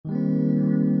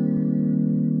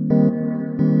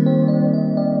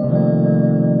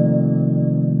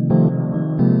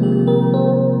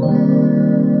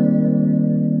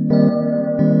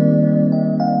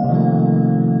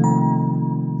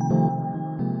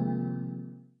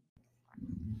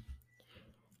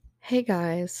Hey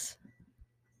guys,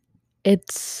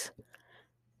 it's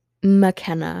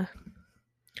McKenna,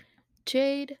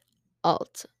 Jade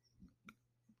Alt,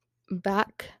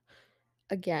 back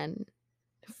again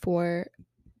for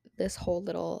this whole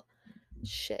little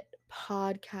shit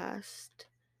podcast.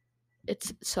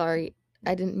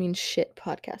 I didn't mean shit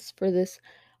podcast, for this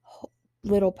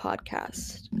little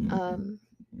podcast.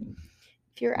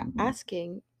 If you're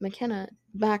asking, McKenna,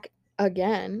 back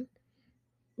again,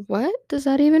 what does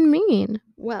that even mean?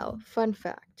 Well, fun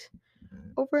fact.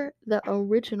 Over the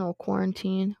original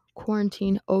quarantine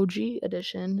OG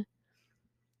edition,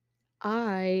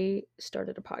 I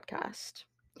started a podcast.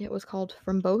 It was called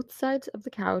From Both Sides of the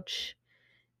Couch,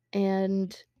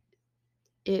 and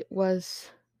it was,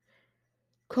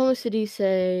 como se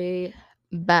dice,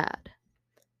 bad.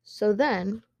 So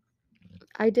then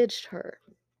I ditched her.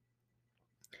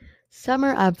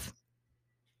 Summer of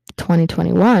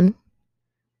 2021,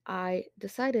 I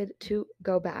decided to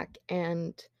go back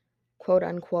and quote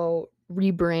unquote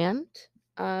rebrand,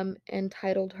 and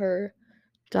titled her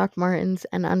Doc Martens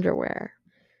and Underwear.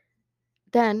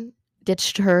 Then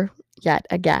ditched her yet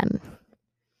again.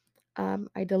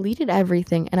 I deleted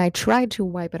everything and I tried to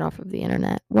wipe it off of the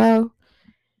internet. Well,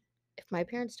 if my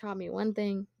parents taught me one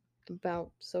thing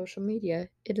about social media,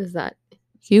 it is that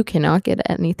you cannot get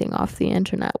anything off the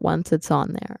internet once it's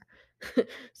on there.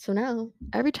 So now,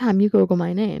 every time you Google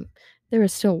my name, there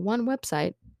is still one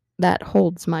website that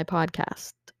holds my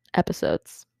podcast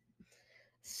episodes.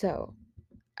 So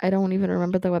I don't even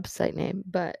remember the website name,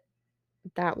 but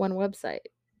that one website,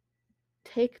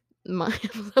 take my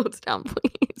episodes down,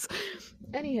 please.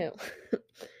 Anywho,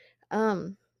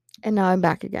 and now I'm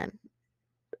back again.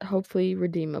 Hopefully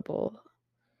redeemable.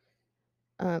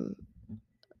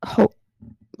 Hope.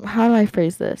 How do I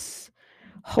phrase this?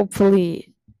 Hopefully,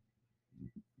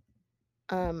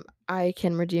 I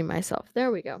can redeem myself.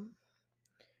 There we go.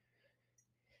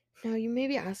 Now you may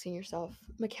be asking yourself,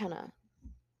 McKenna,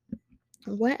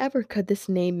 whatever could this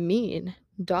name mean?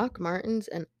 Doc Martens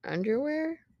and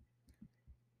underwear?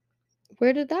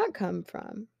 Where did that come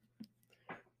from?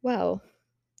 Well,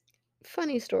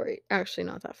 funny story. Actually,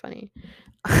 not that funny.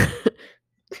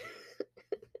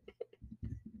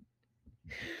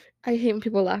 I hate when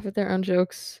people laugh at their own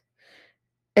jokes,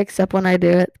 except when I do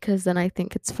it, because then I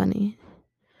think it's funny.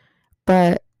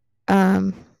 But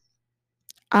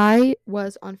I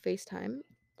was on FaceTime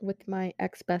with my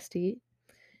ex-bestie.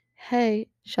 Hey,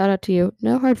 shout out to you.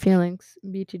 No hard feelings,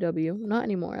 BTW. Not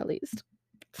anymore, at least.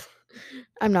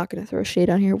 I'm not going to throw shade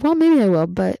on here. Well, maybe I will,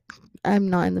 but I'm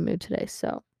not in the mood today,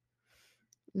 so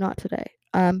not today.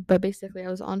 But basically, I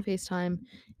was on FaceTime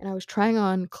and I was trying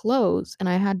on clothes and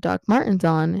I had Doc Martens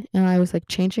on and I was like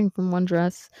changing from one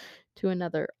dress to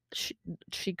another.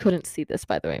 She couldn't see this,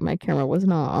 by the way. My camera was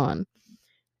not on.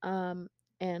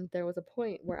 And there was a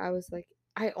point where I was like,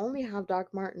 I only have Doc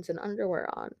Martens and underwear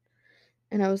on.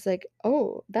 And I was like,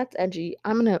 oh, that's edgy.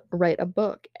 I'm going to write a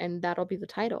book and that'll be the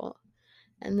title.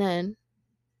 And then,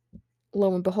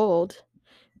 lo and behold,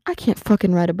 I can't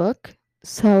fucking write a book.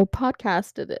 So,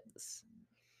 podcast it is.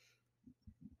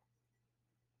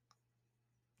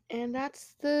 And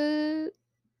that's the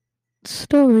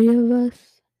story of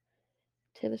us.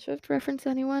 Taylor Swift reference,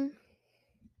 anyone?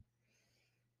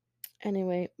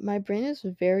 Anyway, my brain is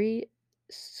very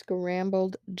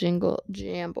scrambled,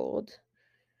 jambled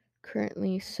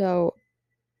currently, so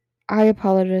I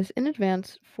apologize in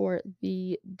advance for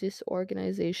the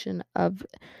disorganization of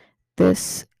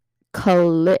this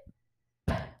clip.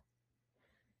 But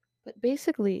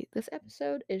basically, this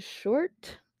episode is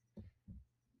short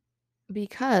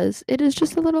because it is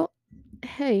just a little,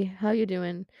 hey, how you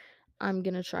doing? I'm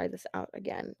gonna try this out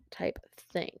again type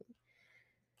thing.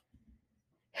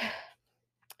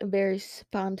 Very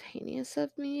spontaneous of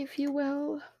me, if you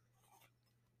will.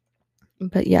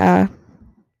 But yeah,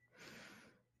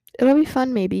 it'll be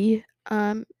fun maybe.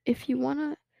 If you want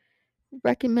to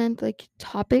recommend like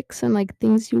topics and like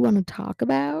things you want to talk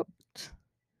about,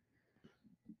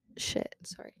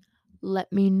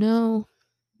 let me know.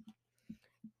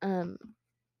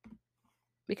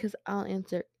 Because I'll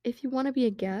answer. If you want to be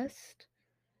a guest,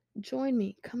 join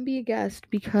me. Come be a guest,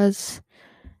 because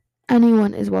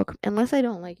anyone is welcome. Unless I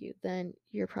don't like you, then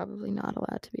you're probably not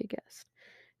allowed to be a guest.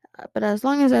 But as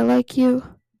long as I like you,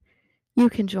 you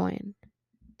can join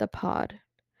the pod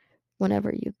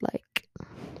whenever you'd like.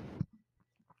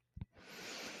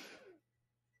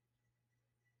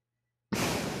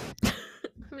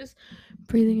 I'm just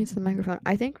breathing into the microphone.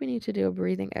 I think we need to do a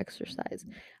breathing exercise.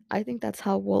 I think that's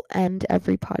how we'll end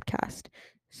every podcast.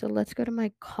 So let's go to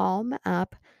my Calm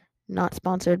app. Not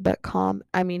sponsored, but Calm.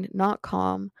 I mean, not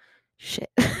Calm.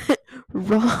 Shit.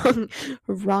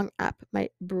 Wrong app. My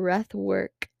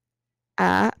breathwork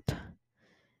app.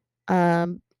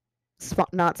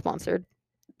 Not sponsored.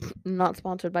 Not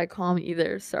sponsored by Calm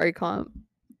either. Sorry, Calm.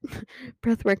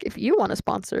 Breathwork, if you want to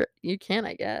sponsor, you can,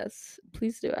 I guess.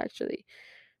 Please do, actually.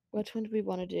 Which one do we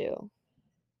want to do?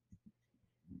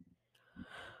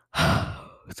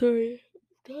 Sorry,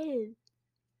 I'm tired.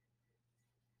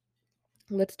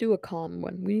 Let's do a calm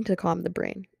one. We need to calm the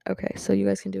brain. Okay, so you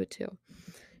guys can do it too.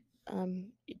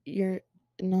 You're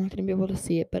not gonna be able to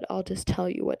see it, but I'll just tell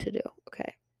you what to do.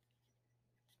 Okay.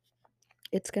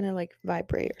 It's gonna like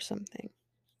vibrate or something.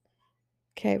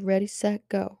 Okay, ready, set,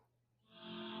 go.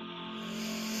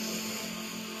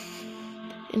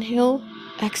 Inhale,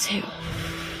 exhale.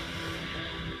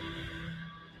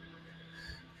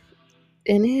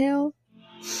 Inhale.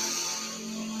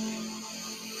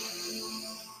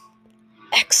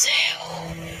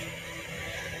 Exhale.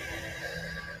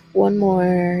 One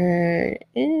more.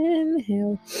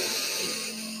 Inhale.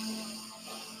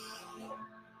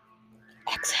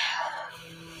 Exhale.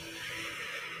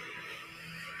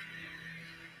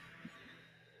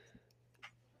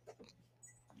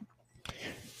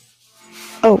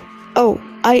 Oh,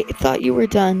 I thought you were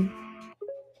done.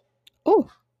 Oh.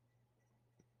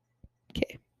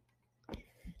 Okay.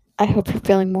 I hope you're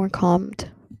feeling more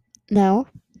calmed now.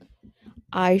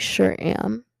 I sure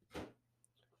am.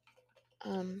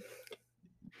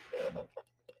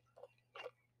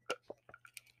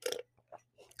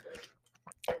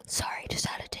 Sorry, just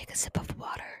had to take a sip of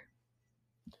water.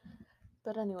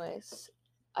 But anyways,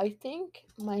 I think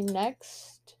my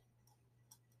next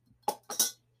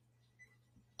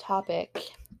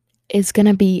topic is going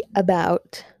to be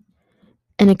about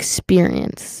an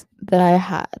experience that I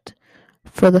had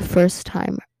for the first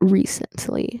time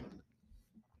recently.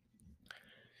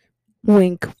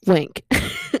 Wink, wink.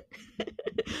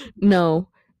 No,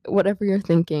 whatever you're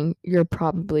thinking, you're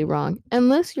probably wrong.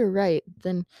 Unless you're right,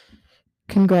 then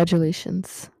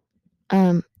congratulations.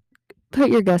 Put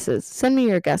your guesses. Send me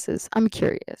your guesses. I'm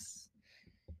curious.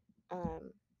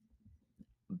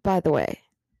 By the way,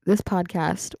 this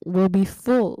podcast will be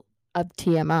full of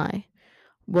TMI.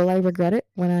 Will I regret it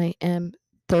when I am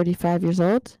 35 years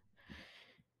old?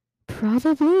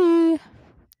 Probably.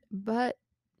 But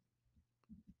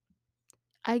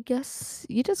I guess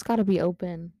you just gotta be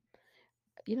open.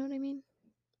 You know what I mean?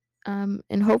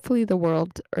 And hopefully the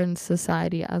world and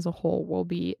society as a whole will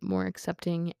be more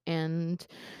accepting and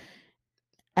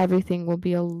everything will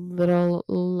be a little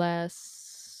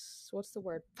less, what's the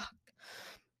word? Fuck.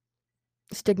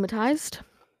 Stigmatized.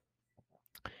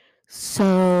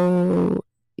 So,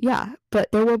 yeah,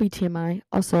 but there will be TMI.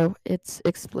 Also, it's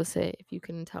explicit, if you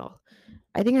can tell.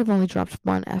 I think I've only dropped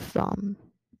one F-bomb.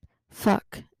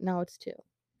 Fuck. Now it's 2.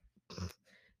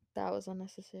 That was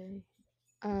unnecessary.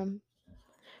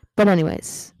 But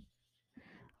anyways,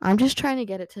 I'm just trying to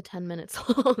get it to 10 minutes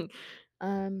long.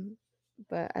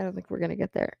 But I don't think we're gonna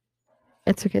get there.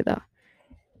 It's okay though.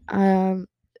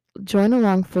 Join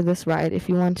along for this ride if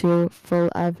you want to, full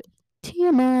of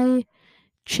TMI,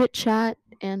 chit chat,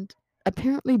 and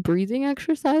apparently breathing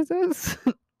exercises.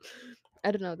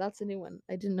 I don't know. That's a new one.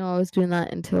 I didn't know I was doing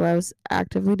that until I was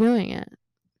actively doing it.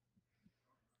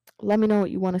 Let me know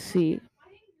what you want to see.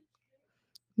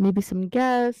 Maybe some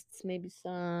guests, maybe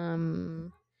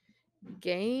some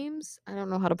games. I don't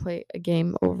know how to play a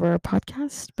game over a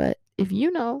podcast, but if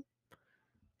you know,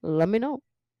 let me know.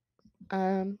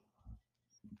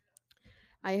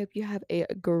 I hope you have a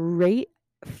great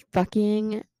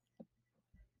fucking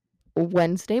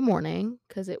Wednesday morning,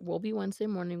 because it will be Wednesday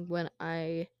morning when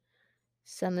I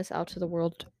send this out to the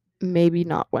world. Maybe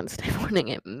not Wednesday morning.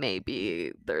 It may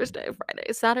be Thursday,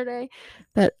 Friday, Saturday,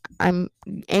 but I'm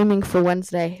aiming for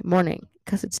Wednesday morning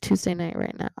because it's Tuesday night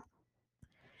right now.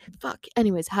 Fuck.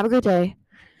 Anyways, have a great day.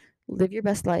 Live your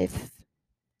best life.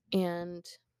 And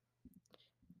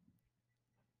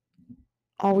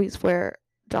always wear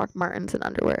Doc Martens and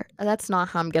underwear. That's not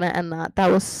how I'm gonna end that.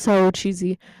 That was so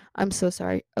cheesy. I'm so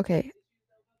sorry. Okay.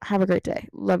 Have a great day.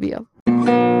 Love you.